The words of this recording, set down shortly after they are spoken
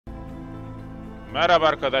Merhaba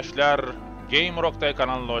arkadaşlar, Gamer Oktay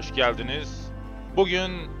kanalına hoş geldiniz.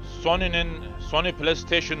 Bugün Sony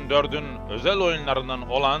PlayStation 4'ün özel oyunlarından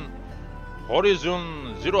olan Horizon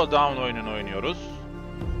Zero Dawn oyununu oynuyoruz.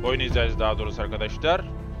 Oynayacağız daha doğrusu arkadaşlar.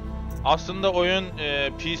 Aslında oyun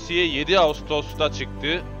PC'ye 7 Ağustos'ta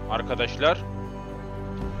çıktı arkadaşlar.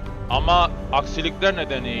 Ama aksilikler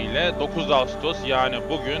nedeniyle 9 Ağustos yani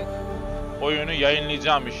bugün oyunu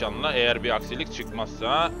yayınlayacağım inşallah eğer bir aksilik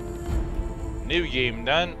çıkmazsa. New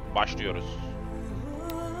Game'den başlıyoruz.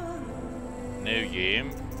 New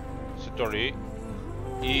Game, Story,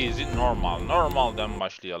 Easy, Normal. Normal'den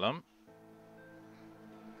başlayalım.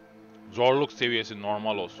 Zorluk seviyesi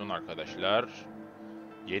normal olsun arkadaşlar.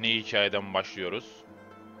 Yeni hikayeden başlıyoruz.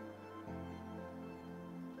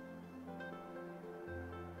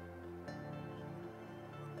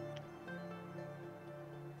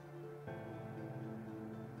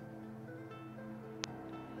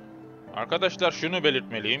 Arkadaşlar şunu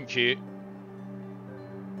belirtmeliyim ki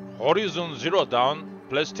Horizon Zero Dawn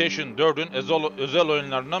PlayStation 4'ün özel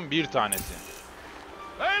oyunlarından bir tanesi.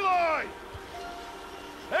 Aloy!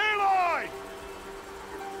 Aloy!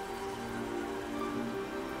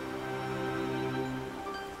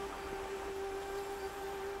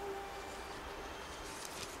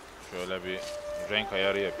 Şöyle bir renk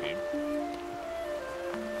ayarı yapayım.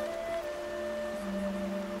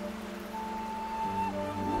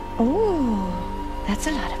 Oh, that's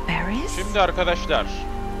a lot of berries. Şimdi arkadaşlar,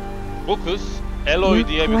 bu kız Aloy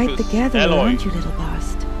diye bir kız. Aloy.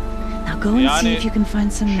 Yani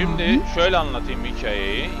şimdi şöyle anlatayım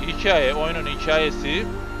hikayeyi. Oyunun hikayesi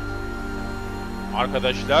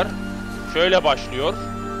arkadaşlar şöyle başlıyor.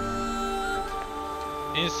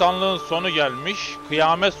 İnsanlığın sonu gelmiş,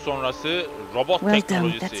 kıyamet sonrası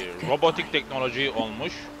robotik teknoloji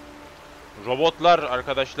olmuş. Robotlar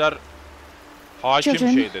arkadaşlar hakim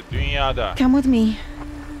şeyde, dünyada. Come with me.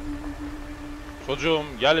 Çocuğum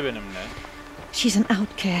gel benimle. She's an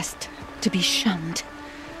outcast, to be shunned.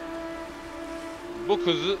 Bu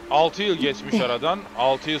kızı 6 yıl geçmiş aradan,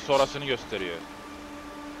 6 yıl sonrasını gösteriyor.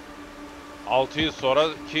 6 yıl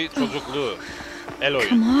sonraki çocukluğu. Aloy.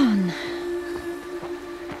 Come on.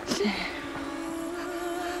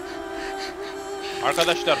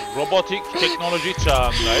 Arkadaşlar robotik teknoloji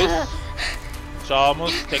çağındayız.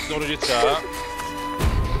 Çağımız teknoloji çağı.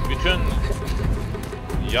 Bütün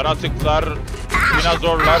yaratıklar,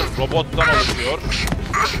 dinozorlar robottan oluşuyor.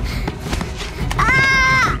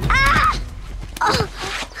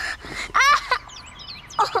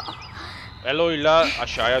 Aloy'la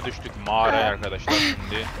aşağıya düştük mağaraya arkadaşlar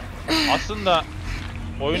şimdi. Aslında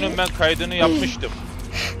oyunun ben kaydını yapmıştım.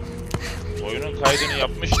 Oyunun kaydını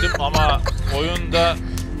yapmıştım ama oyunda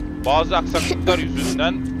bazı aksaklıklar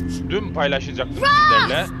yüzünden dün paylaşacaktım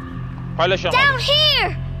sizlerle. Paylaşamadım. Down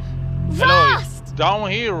here! Aloy, Rust! down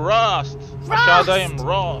here, Rust! Aşağıdayım,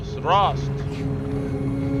 Rust!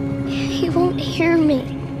 He won't hear me.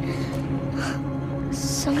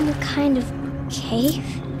 Some kind of cave?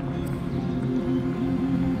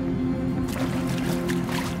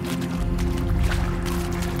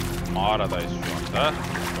 Mağaradayız şu anda.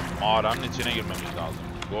 Mağaranın içine girmemiz lazım.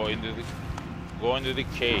 Go into the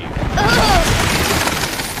cave.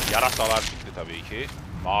 Yarasalar çıktı tabii ki.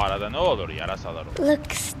 Mağarada ne olur? Yarasalar olur.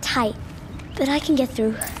 Looks tight, but I can get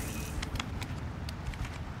through.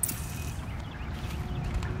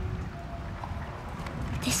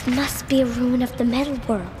 This must be a ruin of the metal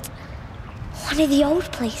world. One of the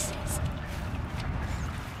old places.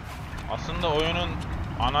 Aslında oyunun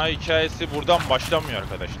ana hikayesi buradan başlamıyor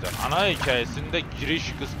arkadaşlar. Ana hikayesinde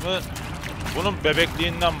giriş kısmı bunun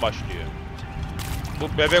bebekliğinden başlıyor.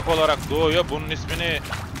 Bu bebek olarak doğuyor. Bunun ismini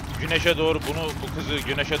güneşe doğru, bu kızı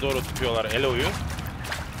güneşe doğru tutuyorlar, Aloy'u.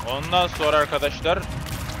 Ondan sonra arkadaşlar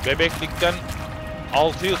bebeklikten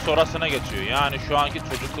 6 yıl sonrasına geçiyor. Yani şu anki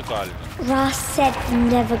çocukluk halini. Ross said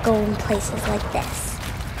never go in places like this.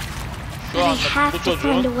 Şu anda bu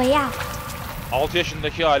çocuğun 6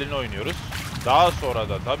 yaşındaki halini oynuyoruz. Daha sonra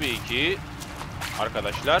da tabii ki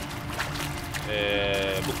arkadaşlar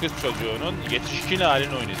bu kız çocuğunun yetişkin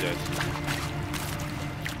halini oynayacağız.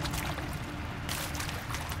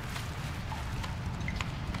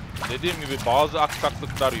 Dediğim gibi bazı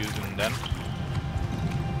aksaklıklar yüzünden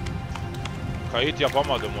kayıt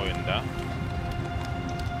yapamadım oyunda.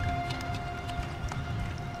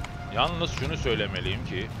 Yalnız şunu söylemeliyim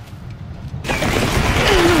ki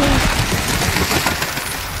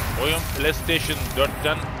oyun PlayStation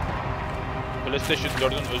 4'ün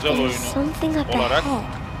özel oyunu olarak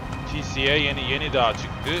PC'ye yeni daha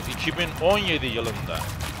çıktı. 2017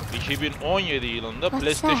 yılında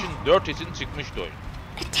PlayStation 4 için çıkmıştı oyun.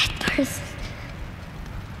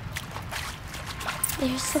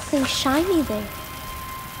 There's something shiny there.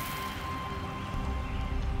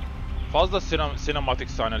 Fazla sinematik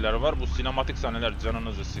sahneler var. Bu sinematik sahneler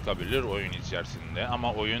canınızı sıkabilir oyun içerisinde.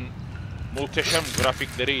 Ama oyun muhteşem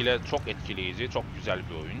grafikleriyle çok etkileyici, çok güzel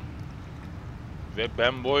bir oyun. Ve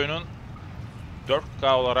ben bu oyunun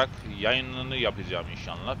 4K olarak yayınını yapacağım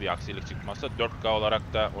inşallah. Bir aksilik çıkmazsa 4K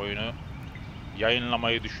olarak da oyunu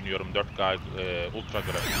yayınlamayı düşünüyorum 4K ultra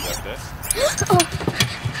grafiklerde.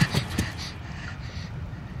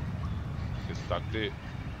 Kız taktı.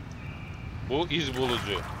 Bu iz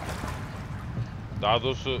bulucu. Daha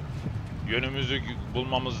doğrusu yönümüzü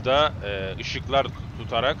bulmamızda ışıklar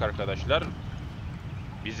tutarak arkadaşlar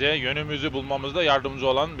bize yönümüzü bulmamızda yardımcı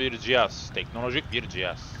olan bir cihaz. Teknolojik bir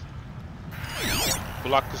cihaz.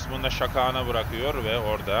 Kulak kısmında şakağına bırakıyor ve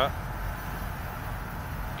orada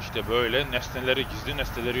işte böyle nesneleri, gizli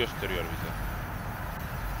nesneleri gösteriyor bize.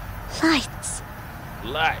 Lights.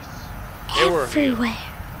 Lights. Everywhere.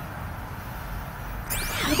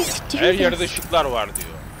 How does it do Her yerde this? ışıklar var diyor.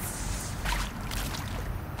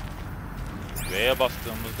 V'ye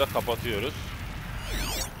bastığımızda kapatıyoruz.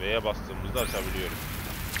 V'ye bastığımızda açabiliyoruz.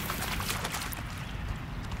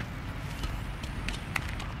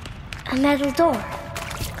 A metal door.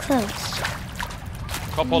 Closed.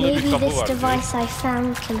 Kapalı Maybe bir kapı this var diyor. device I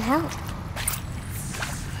found can help.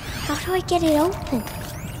 How do I get it open?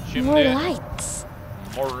 Şimdi More lights.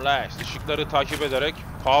 more lights. Işıkları takip ederek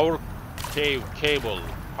power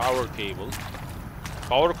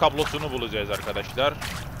kablosunu bulacağız arkadaşlar.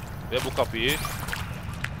 Ve bu kapıyı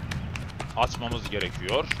açmamız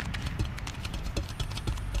gerekiyor.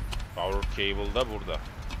 Power cable da burada.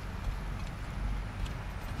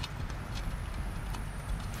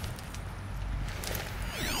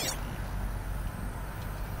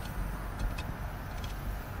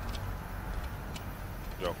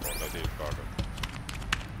 Yok orada değil, pardon.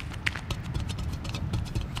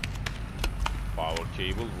 Power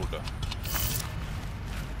cable burada.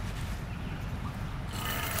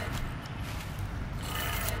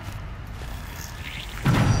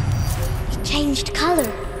 Changed color.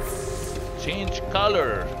 Change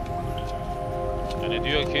color. Yani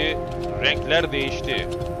diyor ki renkler değişti.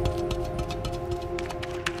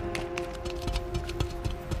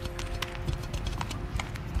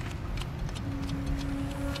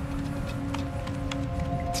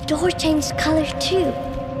 The door changed color too.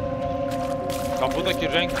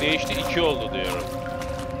 Kapıdaki renk değişti, 2 oldu diyorum.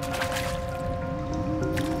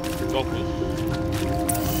 9.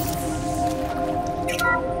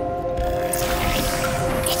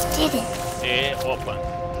 It did it. Open.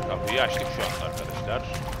 Kapıyı açtık şu anda arkadaşlar.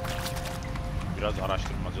 Biraz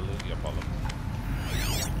araştırmacılık yapalım.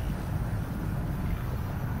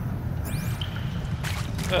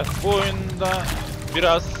 Evet, bu oyunda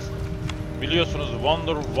biraz biliyorsunuz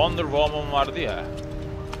Wonder Woman vardı ya.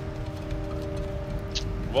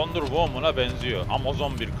 Wonder Woman'a benziyor.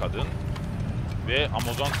 Amazon bir kadın. Ve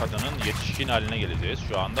Amazon kadının yetişkin haline geleceğiz.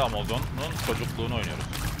 Şu anda Amazon'un çocukluğunu oynuyoruz.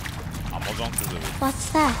 Amazon kızı bu.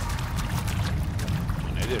 What's that?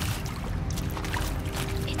 Bu nedir?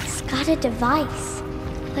 It's got a device.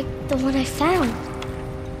 Like the one I found.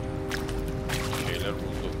 Şeyler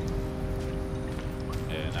bulduk.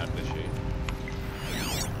 Nerede şey?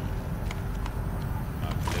 Ha,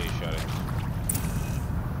 play işaret.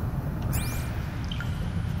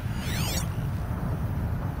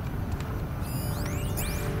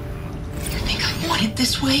 It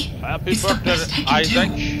this way? Happy It's the birthday best I can Isaac.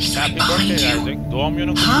 do. He's Happy right behind birthday you. Isaac. Doğum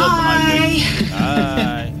günün kutlu olsun Hi. Isaac.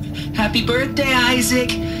 Hi. Happy birthday,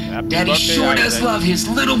 Isaac. Happy Daddy birthday, sure does Isaac. love his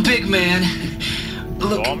little big man.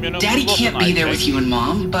 Look, Doğum günün Daddy kutlu olsun, can't be there Isaac. with you and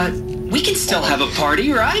Mom, but we can still have a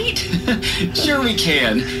party, right? Sure we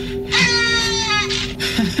can.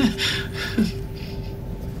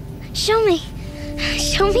 Show me.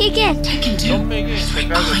 Show me again. Tekken 2 Don't make it. is right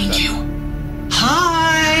Tekrar behind göster. you.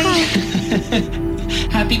 Hi.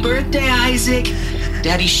 Happy birthday, Isaac.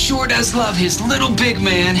 Daddy sure does love his little big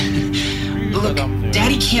man. Look,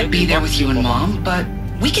 Daddy can't be there with you and Mom, but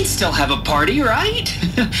we can still have a party, right?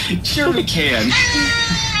 Sure we can.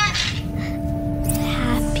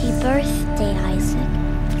 Happy birthday,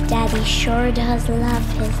 Isaac. Daddy sure does love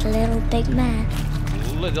his little big man.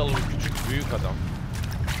 Little küçük büyük adam.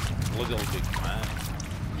 Little big man.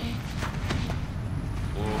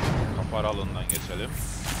 Bu kapı aralığından geçelim.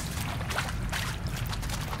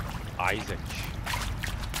 Isaac.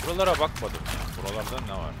 Buralara bakmadım ya. Buralarda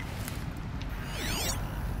ne var?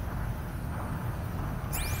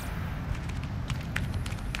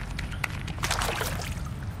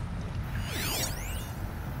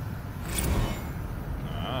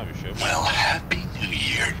 Well, happy New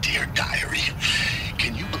Year, dear diary.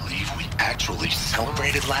 Can you believe we actually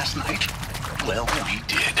celebrated last night? Well, we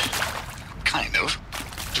did. Kind of.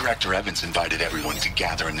 Director Evans invited everyone to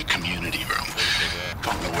gather in the community room.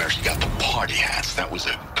 Don't know where he got the party hats. That was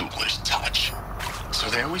a ghoulish touch. So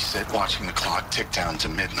there we sit, watching the clock tick down to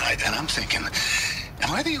midnight, and I'm thinking,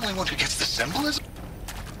 am I the only one who gets the symbolism?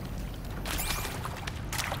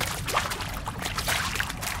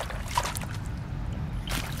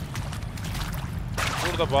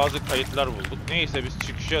 Burada bazı kayıtlar bulduk. Neyse biz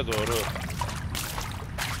çıkışa doğru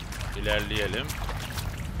ilerleyelim.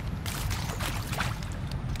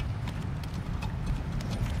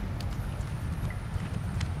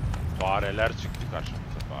 Fareler çıktı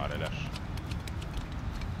karşımıza, fareler.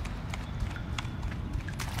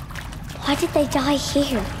 Why did they die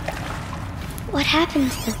here? What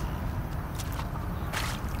happened to them?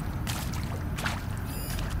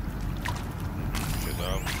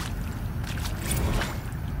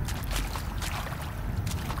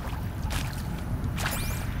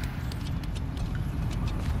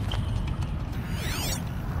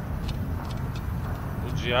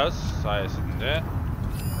 Bu cihaz sayesinde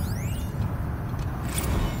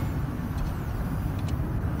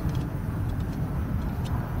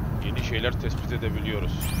yeni şeyler tespit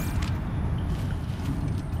edebiliyoruz.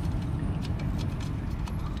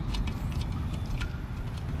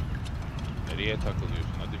 Nereye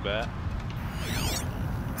takılıyorsun? Hadi be.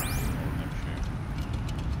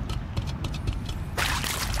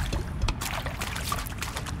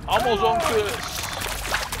 Amazon kız.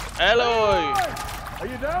 Eloy.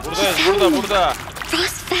 Buradayız, burada.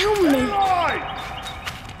 Ross found me.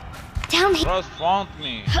 Down here. Ross found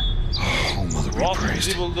me. Oh, Mother be Ross praised.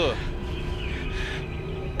 bizi buldu.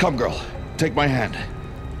 Come, girl. Take my hand.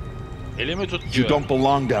 Elimi tut You diyor. don't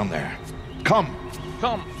belong down there. Come.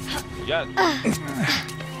 Come. Gel.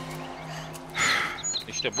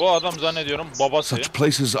 İşte bu adam zannediyorum babası. Such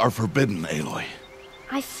places are forbidden, Aloy.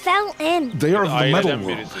 I fell in. They are of the metal Aileden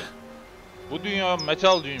world. birisi. Bu dünya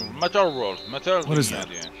metal dünya, metal world, metal What is dünya that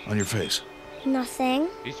diyor. on your face? Nothing.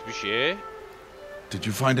 Hiçbir şey. Did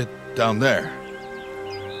you find it down there?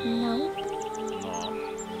 No. No.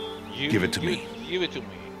 Give it to me. Give it to me.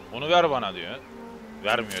 Onu ver bana diyor.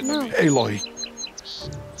 Vermiyor No. tabii. Aloy,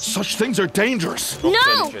 such things are dangerous. Çok No.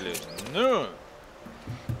 tehlikeli. No.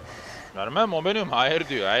 Vermem, o benim. Hayır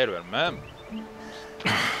diyor. Hayır vermem.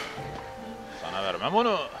 Sana vermem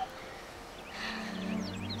onu.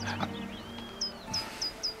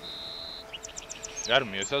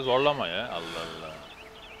 Vermiyorsa zorlama ya. Allah Allah.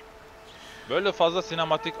 Böyle fazla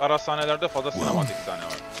sinematik ara sahnelerde fazla sinematik sahne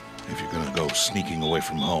var. If you're gonna go sneaking away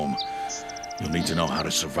from home, you'll need to know how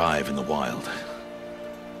to survive in the wild.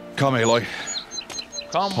 Come, Aloy.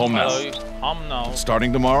 Come Home now. Aloy, home now.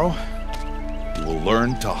 Starting tomorrow, you will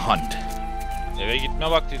learn to hunt. Eve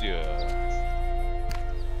gitme vakti diyor.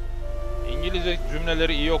 İngilizce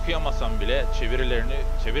cümleleri iyi okuyamasam bile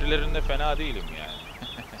çevirilerinde fena değilim yani.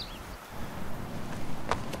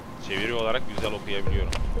 Çeviri olarak güzel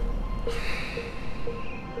okuyabiliyorum.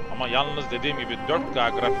 Ama yalnız dediğim gibi 4K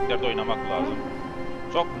grafiklerde oynamak lazım.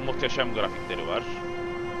 Çok muhteşem grafikleri var.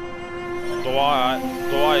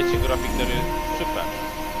 Doğa için grafikleri süper.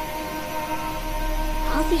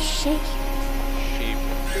 All these shapes.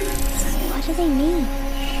 What do they mean?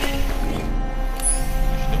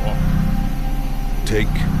 İşte o. Take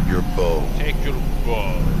your bow. Take your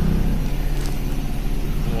bow.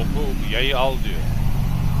 Bu oku, yayı al diyor.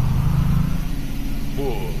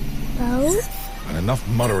 Bu. Bow? And enough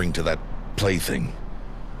muttering to that plaything.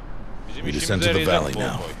 Bizim We descend işimize to the yarayacak valley bu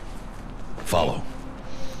now. oku. Follow.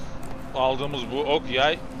 Aldığımız bu ok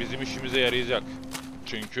yay bizim işimize yarayacak.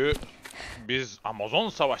 Çünkü biz Amazon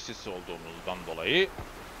savaşçısı olduğumuzdan dolayı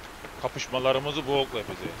kapışmalarımızı bu okla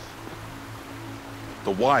yapacağız.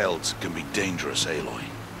 The wilds can be dangerous, Aloy.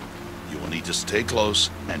 You will need to stay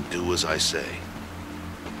close and do as I say.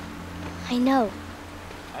 I know.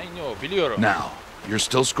 I know, biliyorum. Now, you're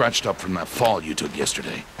still scratched up from that fall you took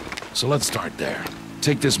yesterday. So let's start there.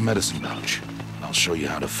 Take this medicine pouch. I'll show you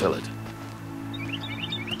how to fill it.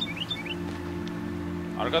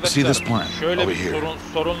 See this Arkadaşlar plant şöyle over bir here?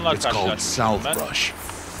 sorunla It's called karşılaştım ben. saltbrush.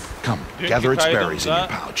 Come, Dünkü gather its berries in your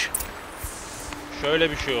kaydımda pouch.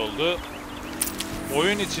 Şöyle bir şey oldu.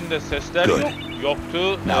 Oyun içinde sesler Good.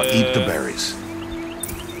 yoktu. Now eat the berries.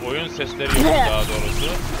 Oyun sesleri yoktu daha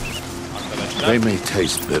doğrusu. Arkadaşlar. They may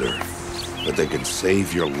taste bitter, but they can save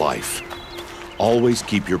your life. Always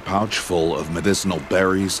keep your pouch full of medicinal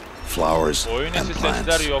berries, flowers, Oyun and içi sesler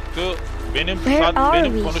plants. yoktu. Benim Where benim are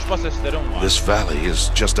we? konuşma seslerim var. This valley is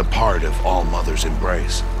just a part of All Mother's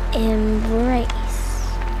embrace. Embrace.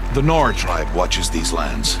 The Nora tribe watches these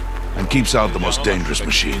lands and keeps out the most Ama dangerous şuradaki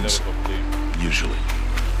machines, şeyleri toplayayım. usually.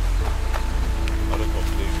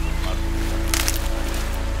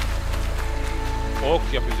 Ok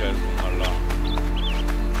yapacağız bunlarla.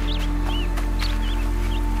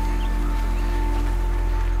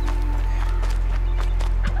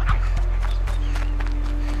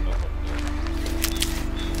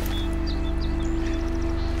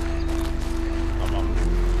 Tamam.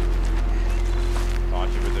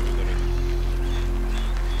 Takip edebiliriz.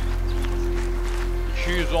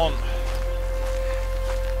 210.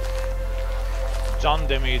 Can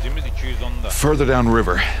damage'imiz 210'da. Further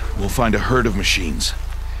downriver, we'll find a herd of machines,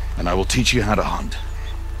 and I will teach you how to hunt.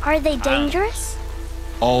 Are they dangerous?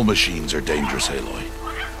 All machines are dangerous, Aloy.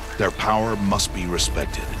 Their power must be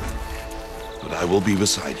respected. But I will be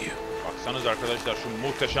beside you. Baksanız arkadaşlar şu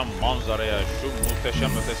muhteşem manzaraya, şu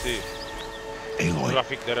muhteşem ötesi Aloy,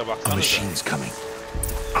 grafiklere a baksanıza. machine's coming.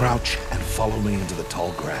 Crouch and follow me into the tall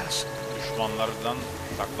grass. Düşmanlardan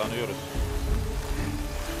saklanıyoruz.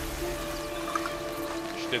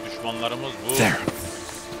 İşte düşmanlarımız bu. There.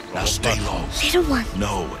 Now stay low. Little one. No,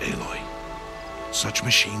 Aloy. Such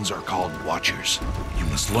machines are called watchers. You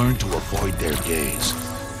must learn to avoid their gaze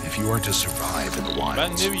if you are to survive in the wilds.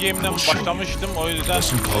 Ben New I Game'den will show you. başlamıştım, o yüzden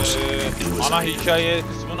Listen close and do as ana I do. hikaye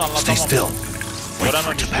kısmını Stay still. anlatamam. Wait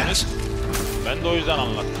for it to pass. Ben de o yüzden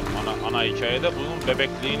anlattım. Ana hikayede bunun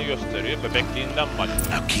bebekliğini gösteriyor. Bebekliğinden başlıyor.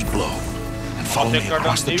 Now keep low and follow Ama me tekrardan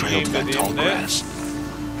across the New trail to Game that tall dediğimde grass.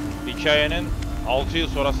 hikayenin 6 yıl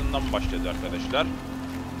sonrasından başladı arkadaşlar.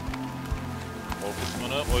 O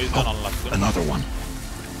kısmını o yüzden anlattım. Another one.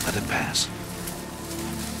 Let it pass.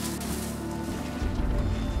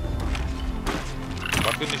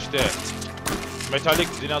 Bakın işte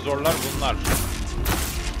metalik dinozorlar bunlar.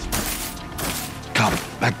 Come,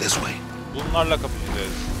 back this way. Bunlarla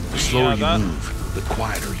kapışacağız. The slower you Dünyada, move, the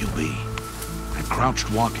quieter you'll be. And crouched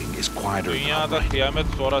walking is quieter than dünyada upright. kıyamet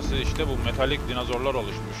sonrası işte bu metalik dinozorlar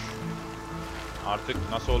oluşmuş. Artık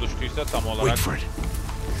nasıl oluştuysa tam olarak Wait for it.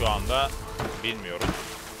 şu anda bilmiyoruz.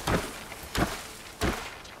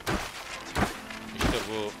 İşte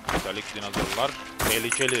bu metalik dinozorlar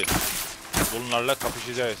tehlikeli. Bunlarla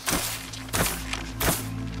kapışacağız.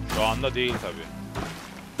 Şu anda değil tabi.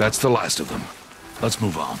 That's the last of them. Let's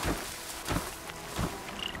move on.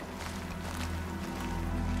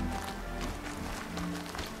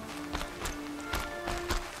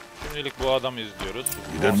 Şimdilik bu adamı izliyoruz.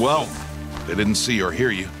 You did well. They didn't see or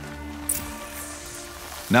hear you.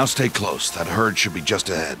 Now stay close. That herd should be just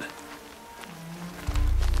ahead.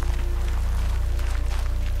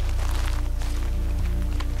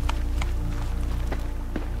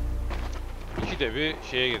 İkide bir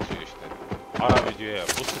şeye getiriyor işte. Ara videoya.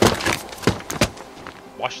 Bu sıkıntı.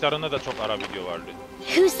 Başlarında da çok ara video vardı.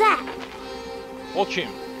 Who's that? O kim?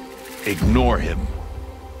 Ignore him.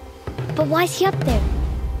 But why is he up there?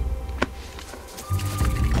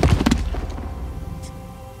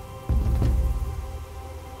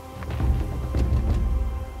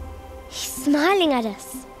 He's smiling at us.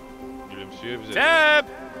 Gülümsüyor bize. Deb!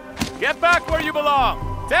 Get back where you belong!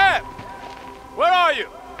 Deb! Where are you?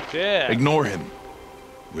 Ignore him.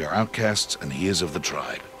 We are outcasts and he is of the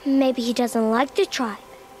tribe. Maybe he doesn't like the tribe.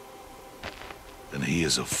 And he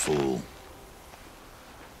is a fool.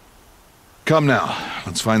 Come now.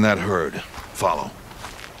 Let's find that herd. Follow.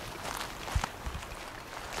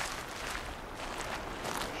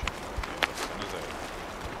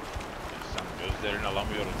 İnsan gözlerini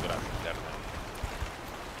alamıyoruz grafiklerden.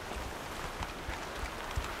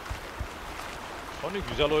 Sony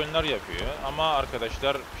güzel oyunlar yapıyor ama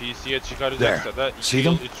arkadaşlar PC'ye çıkaracaksa da 2 See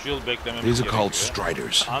yıl, them? 3 yıl beklememiz These are called gerekiyor.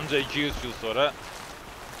 striders. Anca 200 yıl sonra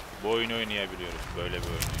bu oyunu oynayabiliyoruz, böyle bir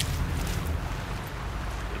oyunu.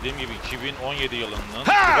 Dediğim gibi 2017 yılının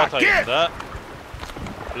Şubat ayında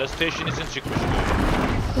PlayStation için çıkmıştı.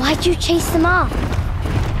 Why'd you chase them off?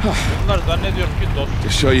 Bunlar zannediyorum ki dost. To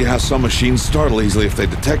show you how some machines startle easily if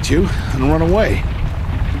they detect you and run away.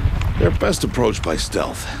 They're best approached by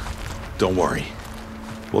stealth. Don't worry.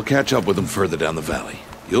 We'll catch up with them further down the valley.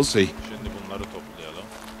 You'll see. Şimdi bunları toplayalım.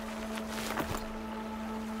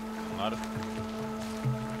 Bunlar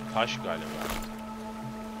taş galiba.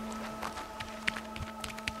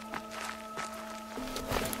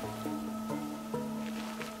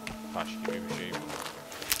 Taş gibi bir şey bu.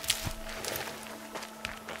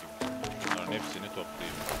 Bunların hepsini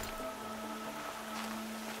toplayayım.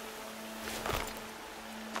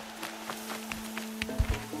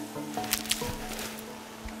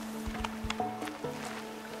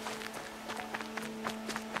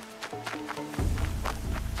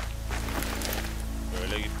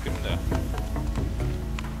 Böyle gittim de.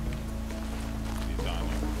 Bir tane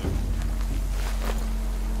oldu.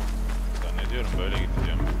 Zannediyorum böyle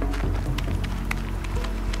gideceğim.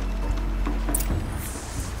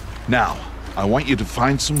 Now, I want you to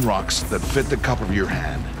find some rocks that fit the cup of your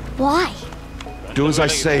hand. Why? Do as I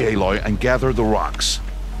say, Aloy, and gather the rocks.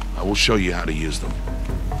 I will show you how to use them.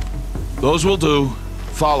 Those will do.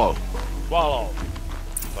 Follow. Follow.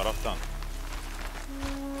 Taraftan.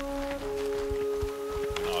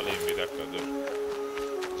 Bunu alayım bir dakika dur.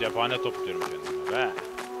 Cephane topluyorum kendime be.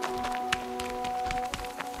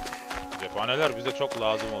 Cephaneler bize çok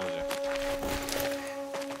lazım olacak.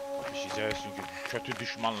 Kapışacağız çünkü kötü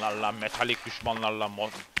düşmanlarla, metalik düşmanlarla,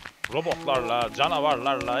 robotlarla,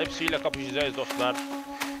 canavarlarla hepsiyle kapışacağız dostlar.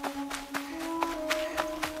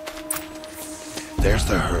 There's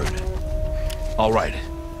the herd. All right.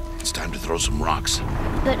 It's time to throw some rocks.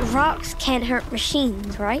 But rocks can't hurt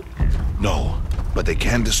machines, right? No, but they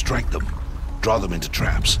can distract them. Draw them into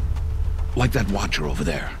traps. Like that watcher over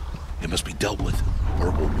there. It must be dealt with, or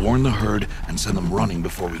it will warn the herd and send them running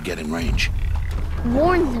before we get in range.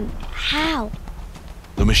 Warn them? How?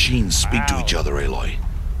 The machines speak to each other, Aloy.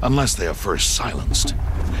 Unless they are first silenced.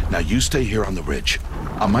 Now you stay here on the ridge.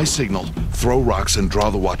 On my signal, throw rocks and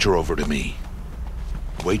draw the watcher over to me.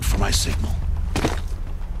 Wait for my signal.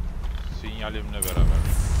 Sinyalimle beraber.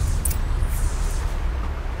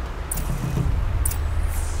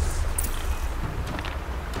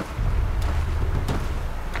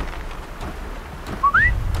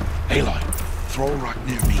 Aloy, throw a rock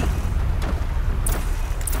near me.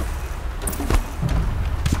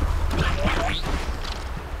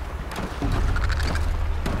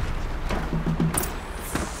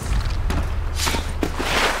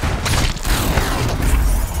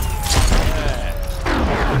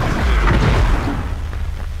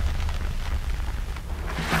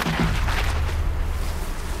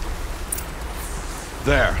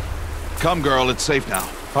 There. Come, girl, it's safe now.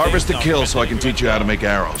 Harvest the kill so I can teach you how to make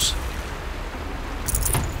arrows.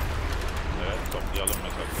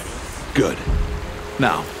 Good.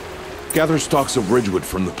 Now, gather stalks of ridgewood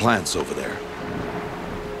from the plants over there.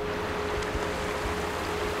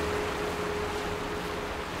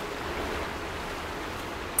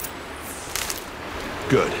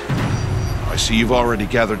 Good. I see you've already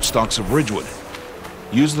gathered stalks of ridgewood.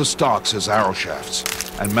 Use the stalks as arrow shafts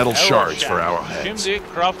and metal shards for arrowheads. Şimdi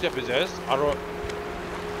craft yapacağız.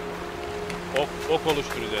 Ok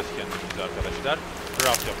oluşturacağız kendimize arkadaşlar.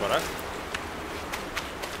 Craft yaparak.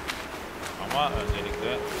 Ama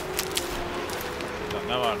öncelikle burada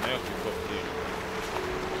ne var ne yok bir toplayayım.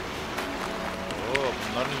 Oo,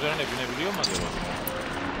 bunların üzerine binebiliyor mu acaba?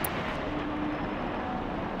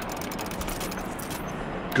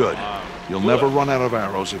 Good. You'll never run out of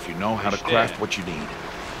arrows if you know how to craft what you need.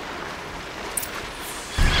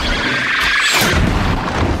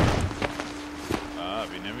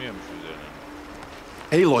 Binemiyormuş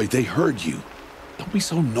üzerine. Aloy, they heard you. Don't be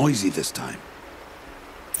so noisy this time.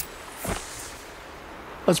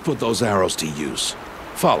 Let's put those arrows to use.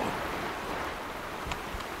 Follow.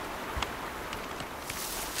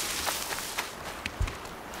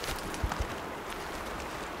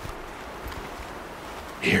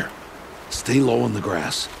 Here, stay low in the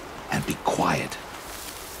grass and be quiet.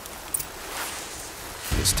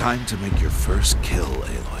 It's time to make your first kill,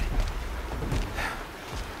 Aloy.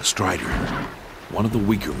 A strider, one of the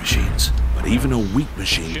weaker machines, but even a weak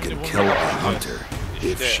machine can kill a hunter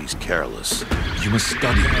if she's careless. You must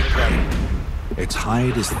study her prey. Its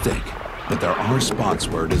hide is thick, but there are spots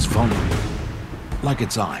where it is vulnerable, like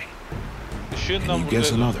its eye. Can you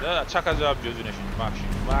guess another? Çakacağım gözüne şimdi, bak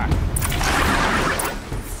şimdi, bak.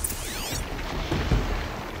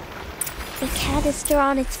 The canister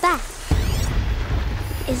on its back.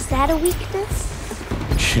 Is that a weakness?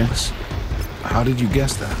 Yes. How did you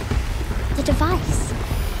guess that? The device.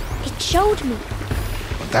 It showed me.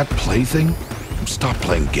 That plaything? Stop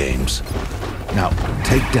playing games. Now,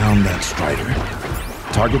 take down that strider.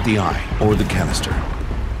 Target the eye or the canister.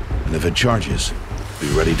 And if it charges, be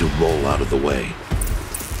ready to roll out of the way.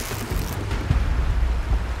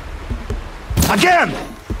 Again!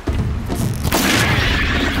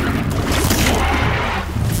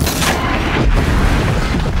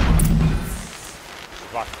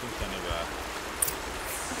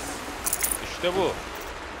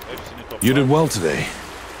 You did well today,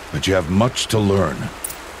 but you have much to learn.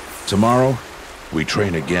 Tomorrow, we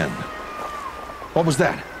train again. What was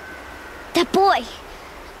that? That boy!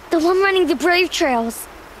 The one running the brave trails.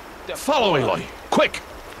 Follow Aloy, quick!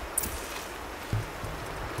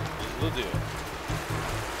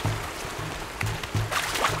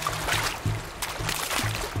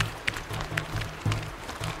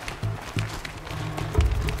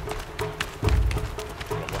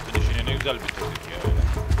 Güzel bitirdik ya öyle.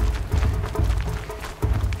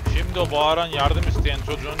 Şimdi o bağıran yardım isteyen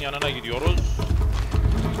çocuğun yanına gidiyoruz.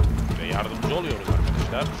 Ve yardımcı oluyoruz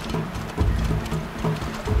arkadaşlar.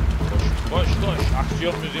 Koş.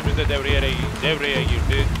 Aksiyon müziğimiz de devreye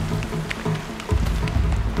girdi.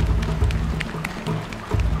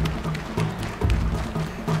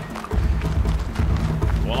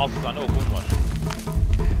 On 16 tane okum var.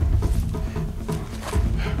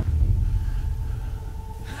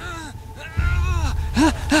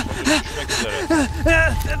 Düşmek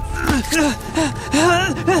üzere.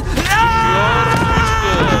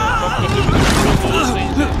 Çok kötü bir durum olursa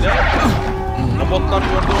izleyiciler. Robotlar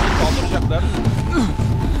gördü onu saldıracaklar.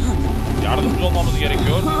 Yardımcı olmamız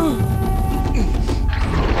gerekiyor.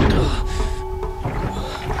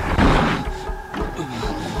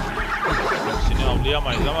 Hepsini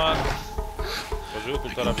avlayamayız ama çocuğu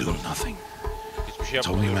kurtarabiliriz. Hiçbir şey It's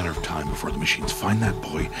only a matter yapmıyoruz. of time before the machines find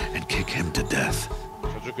that boy and kick him to death.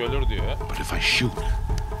 Çocuk ölür diyor. But if I shoot,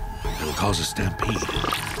 it'll cause a stampede,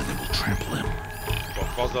 and they will trample him. Çok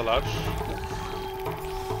fazlalar.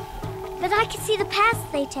 But I can see the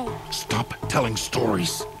paths they take. Stop telling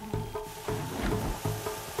stories.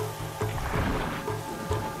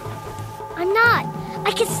 I'm not.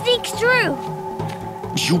 I can sneak through.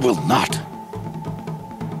 You will not.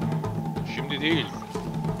 Şimdi değil.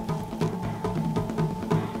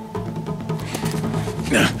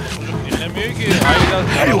 Çocuk dinlemiyor ki.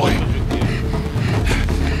 Hayır Eloy. çocuk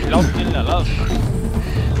diyor. Laf dinle laf.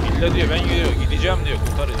 Dinle diyor, ben gideceğim diyor,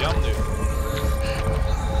 kurtaracağım diyor.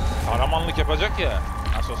 Kahramanlık yapacak ya.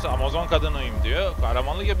 Nasıl olsa Amazon kadınıyım diyor.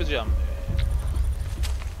 Kahramanlık yapacağım diyor.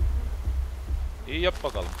 İyi yap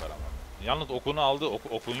bakalım kahraman. Yalnız okunu aldı.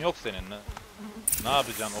 Okun yok senin. Ne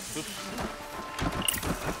yapacaksın oksuz?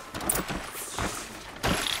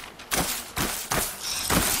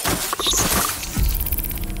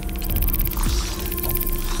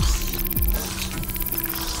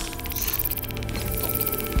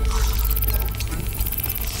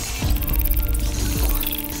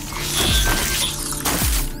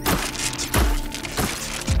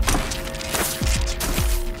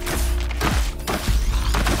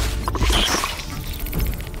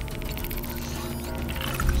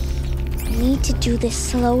 To do this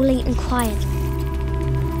slowly and quietly.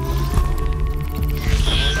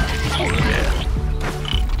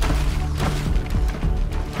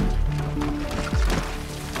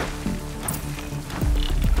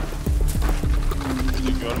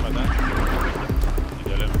 Bizi görmeden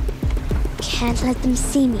gidelim. Can't let them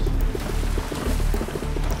see me.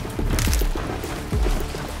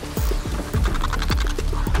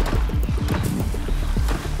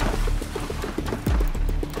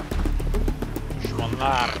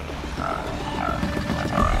 Düşmanlar.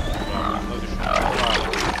 Etrafında düşmanlar var.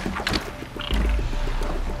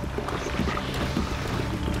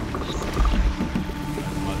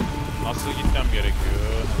 Nasıl gitmem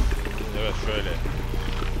gerekiyor? Evet şöyle.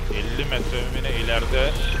 50 metre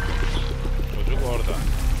ileride çocuk orada.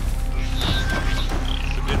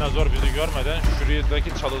 Şu dinozor bizi görmeden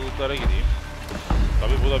şuradaki çalılıklara gideyim.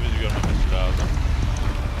 Tabii bu da bizi görmemesi lazım.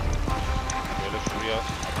 Böyle şuraya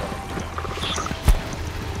atalım bir de.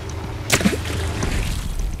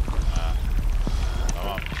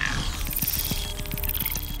 Tamam.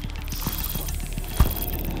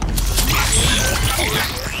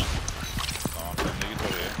 Tamam sen de git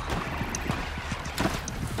oraya.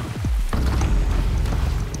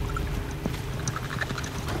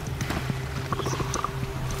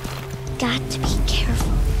 Got to be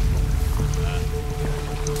careful.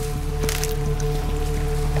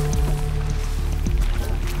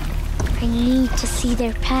 I need to see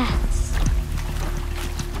their paths.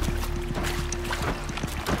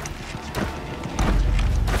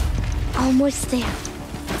 Almost there.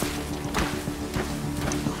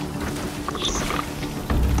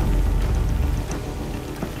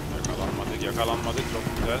 Yakalanmadık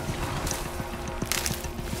çok güzel.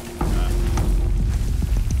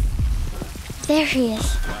 There he is.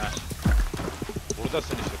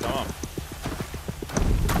 Buradasın işte tamam.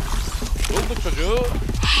 Bulduk çocuğu.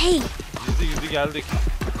 Hey, Gizli geldik.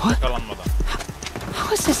 Yakalanmadan.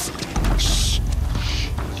 How is this?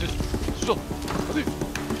 Sus ol. Hadi.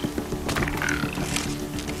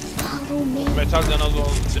 follow me. Metal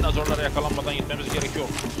dinozorlara yakalanmadan gitmemiz gerekiyor.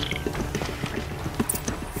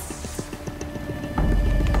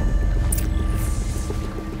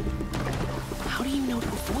 How do you know to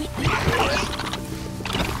avoid me?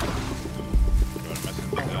 Görmesin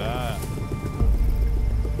bizi ha.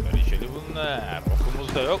 Perişeli bunlar.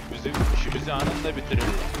 Okumuz da yok. Bizim işimizi anında bitirirler.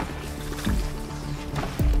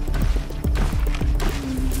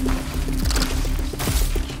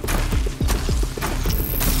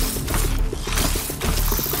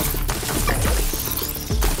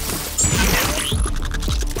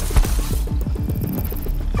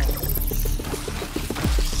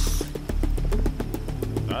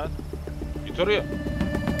 Soruyor.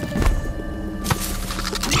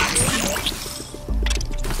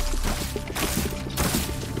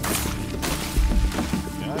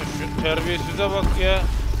 Ya şu terbiyesize bak ya.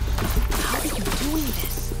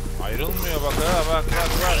 Ayrılmıyor bak ha, bak.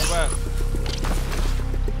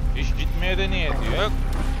 Hiç gitmeye de niyeti yok.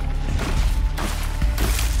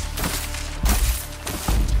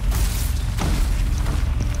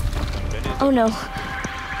 Oh no.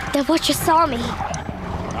 The watcher saw me.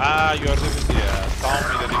 Aa, gördü bizi ya.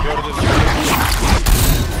 Saw me dedi, gördü bizi.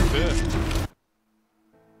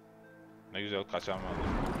 Ne güzel kaçamadım.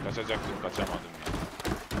 Kaçacaktım, kaçamadım ya.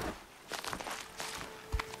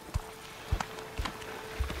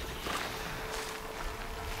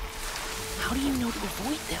 How do you know to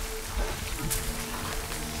avoid them?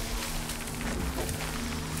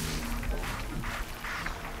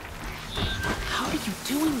 How are you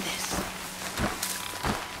doing this?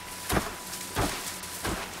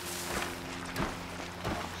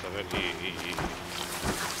 Bu sefer iyi.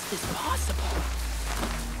 How is this possible?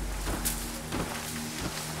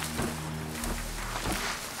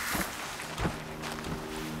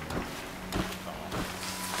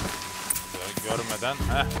 Görmeden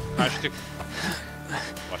kaçtık.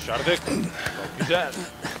 Başardık. Çok güzel.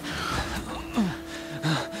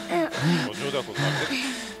 Çocuğu da kurtardık.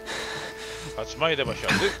 Kaçmayı da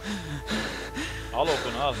başardık. Al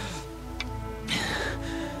okunu, al.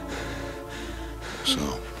 So,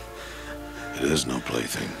 it is no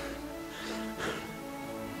plaything.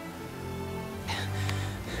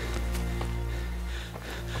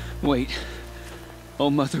 Wait. Oh,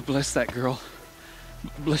 Mother, bless that girl.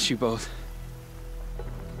 Bless you both.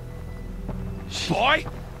 Boy!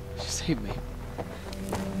 She saved me.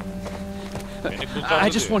 Beni kurtardı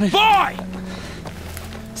I just diyor. wanted... Boy!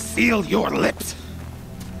 Seal your lips.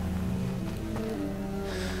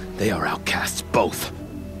 They are outcasts, both.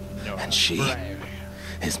 And she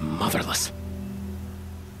is motherless.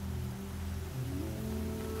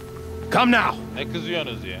 Come now. Ne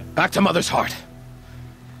kızıyorsunuz ya? Back to mother's heart.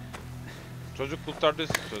 Çocuk kurtardı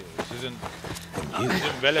sizin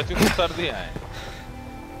veleti kurtardı yani.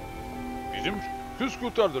 Bizim kız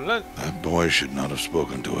kurtardı lan. That boy should not have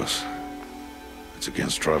spoken to us. It's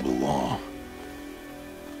against tribal law.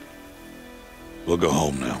 We'll go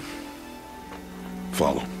home now.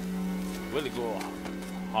 Follow. We'll go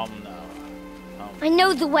home now. I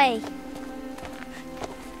know the way.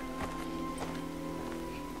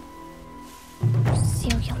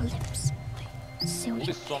 Seal your lips. Seal your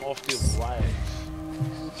Listen of the wives.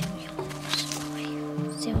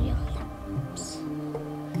 Seal your lips.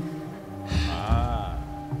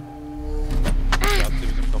 Yattı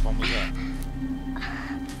bizim kafamıza.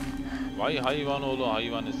 Vay hayvan oğlu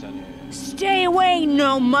hayvanı seni. Stay away,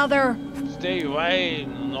 no mother. Stay away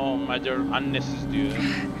no matter, annesiz diyor.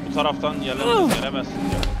 Bu taraftan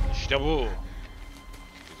gelemezsin diyor. İşte bu.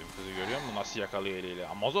 Bizim kızı görüyor musun? Nasıl yakalıyor eliyle.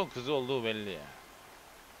 Amazon kızı olduğu belli ya.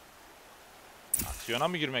 Aksiyona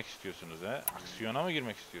mı girmek istiyorsunuz he? Aksiyona mı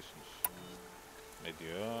girmek istiyorsunuz? Ne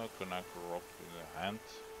diyor? Connect rock with the hand.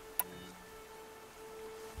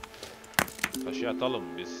 Taşı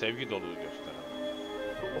atalım. Biz sevgi dolu gösterelim.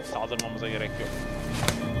 Saldırmamıza gerek yok.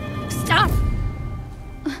 Stop!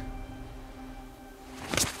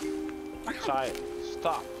 Sahip,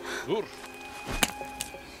 stop. Dur.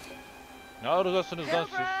 Ne arızasınız lan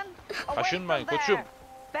siz? Kaşınmayın koçum.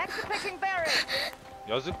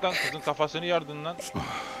 Yazık lan, kızın kafasını yardın lan.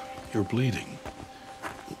 You're bleeding.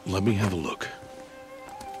 Let me have a look.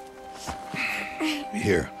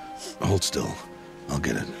 Here, hold still. I'll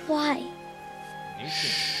get it. Why?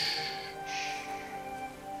 Niçin?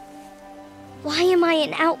 Why am I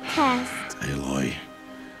an outcast? Aloy,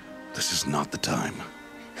 this is not the time.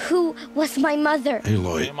 Who was my mother?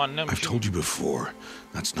 Aloy, Benim annem I've kim? told you before.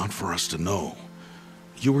 That's not for us to know.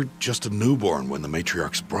 You were just a newborn when the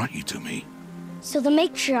matriarchs brought you to me. So the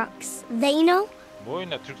matriarchs, they know? Bu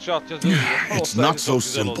oyunda Türkçe altyazı It's not so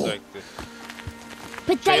simple.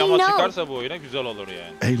 But they Ama know. çıkarsa bu oyuna güzel olur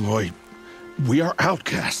yani. Aloy, we are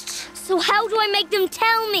outcasts. So how do I make them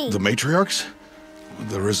tell me? The matriarchs?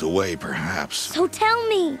 There is a way, perhaps. So tell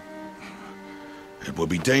me. It would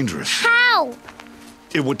be dangerous. How?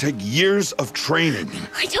 It would take years of training.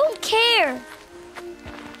 I don't care.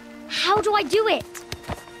 How do I do it?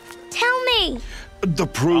 Tell me. The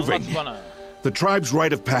proving. Anlat bana. The tribe's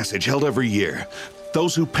rite of passage held every year.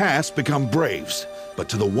 Those who pass become braves. But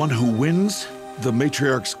to the one who wins, the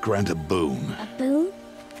matriarchs grant a boon. A boon?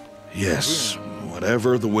 Yes,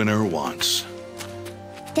 whatever the winner wants.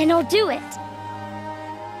 Then I'll do it.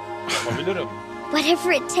 Yapabilirim.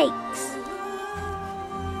 Whatever it takes.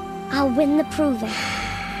 I'll win the proving.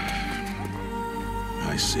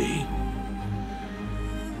 I see.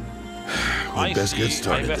 We'd best get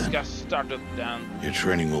started I best then. get started then. Your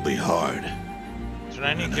training will be hard.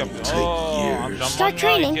 Training yapıyor. Take years. Antrenmanlara Start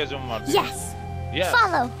training? ihtiyacım var diyor. Yes. Yes.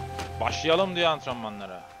 Follow. Başlayalım diyor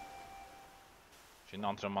antrenmanlara. Şimdi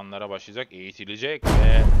antrenmanlara başlayacak, eğitilecek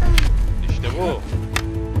ve işte bu.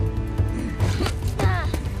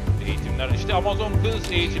 Eğitimler, işte Amazon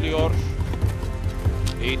kız eğitiliyor.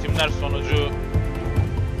 Eğitimler sonucu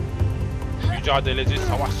mücadeleci,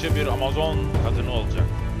 savaşçı bir Amazon kadını olacak.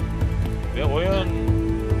 Ve oyun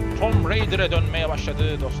Tomb Raider'e dönmeye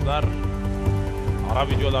başladı dostlar. Ara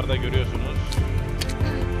videolarda görüyorsunuz.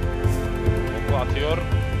 Oku atıyor.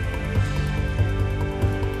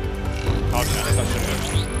 Tavşanı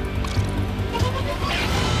kaçırıyor.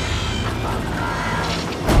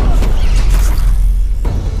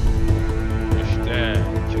 İşte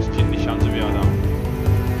keskin nişancı bir adam.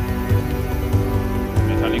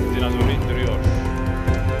 Metalik dinozoru indiriyor.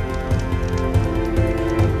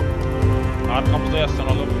 Arkamıza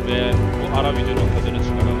yaslanalım ve bu ara videonun tadını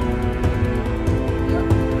çıkaralım.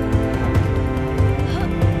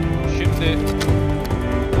 Şimdi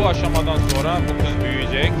bu aşamadan sonra bu kız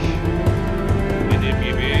büyüyecek. Dediğim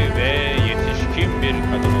gibi ve yetişkin bir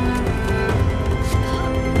kadın olacak.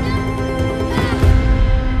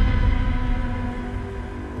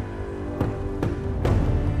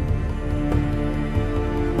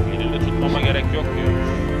 Elini tutmama gerek yok diyor.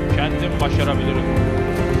 Kendim başarabilirim.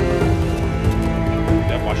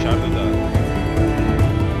 Ve başardı da.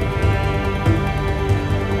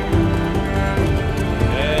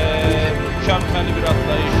 Mükemmel bir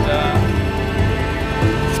atlayışla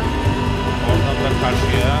oradan da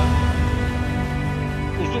karşıya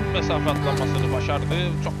uzun mesafe atlamasını başardı.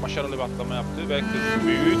 Çok başarılı bir atlama yaptı ve kız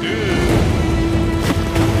büyüdü.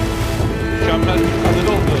 Mükemmel bir kadın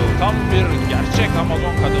oldu. Tam bir gerçek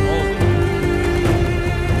Amazon kadını oldu.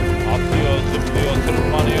 Atlıyor, zıplıyor,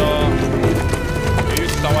 tırmanıyor.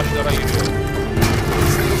 Büyük savaşlara giriyor.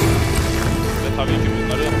 Ve tabii ki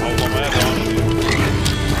bunları avlamaya devam ediyor.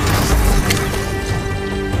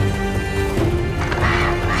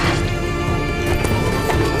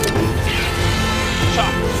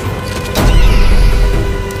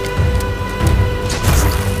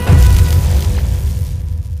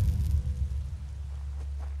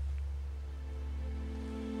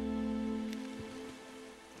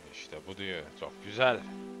 İşte bu diyor. Çok güzel.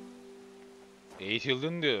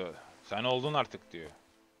 Eğitildin diyor. Sen oldun artık diyor.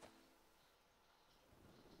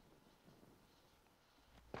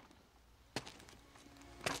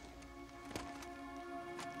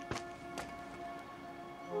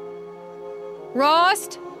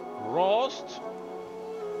 Rost? Rost?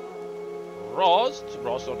 Rost?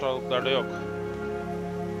 Rost ortalıklarda yok.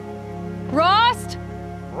 Rost?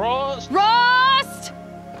 Rost? Rost?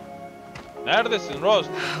 Neredesin Rost?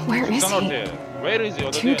 Where is Çıksan he? ortaya. Where is he?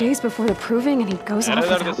 O da 2 diyor. days before the proving and he goes off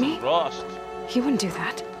without me? Nerelerdesin Rost? He wouldn't do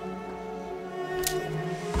that.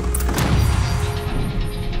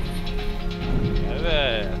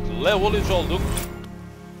 Evet. Level 3 olduk.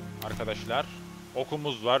 Arkadaşlar.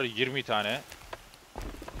 Okumuz var 20 tane.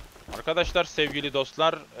 Arkadaşlar, sevgili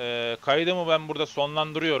dostlar, kaydımı ben burada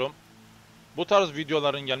sonlandırıyorum. Bu tarz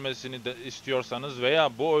videoların gelmesini de istiyorsanız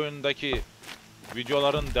veya bu oyundaki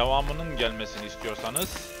videoların devamının gelmesini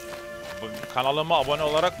istiyorsanız kanalıma abone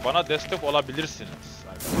olarak bana destek olabilirsiniz.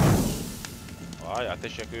 Vay,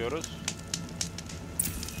 ateş yakıyoruz.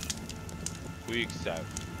 Quick save.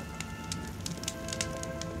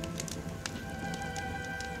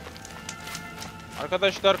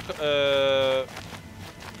 Arkadaşlar,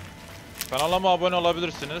 kanalıma abone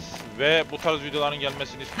olabilirsiniz ve bu tarz videoların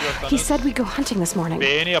gelmesini He istiyorsanız said we'd go hunting this morning.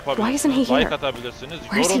 beğeni Why isn't he yapabilirsiniz, here? like atabilirsiniz,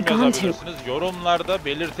 Where's he yorum gone to? yazabilirsiniz, yorumlarda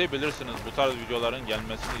belirtebilirsiniz bu tarz videoların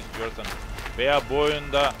gelmesini istiyorsanız veya bu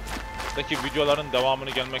oyundaki videoların devamını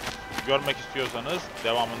görmek istiyorsanız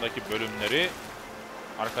devamındaki bölümleri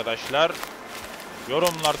arkadaşlar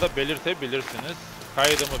yorumlarda belirtebilirsiniz.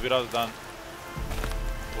 Kaydımı birazdan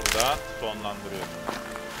burada sonlandırıyorum.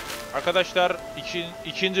 Arkadaşlar,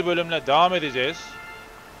 ikinci bölümle devam edeceğiz.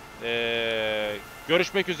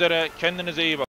 Görüşmek üzere. Kendinize iyi bakın.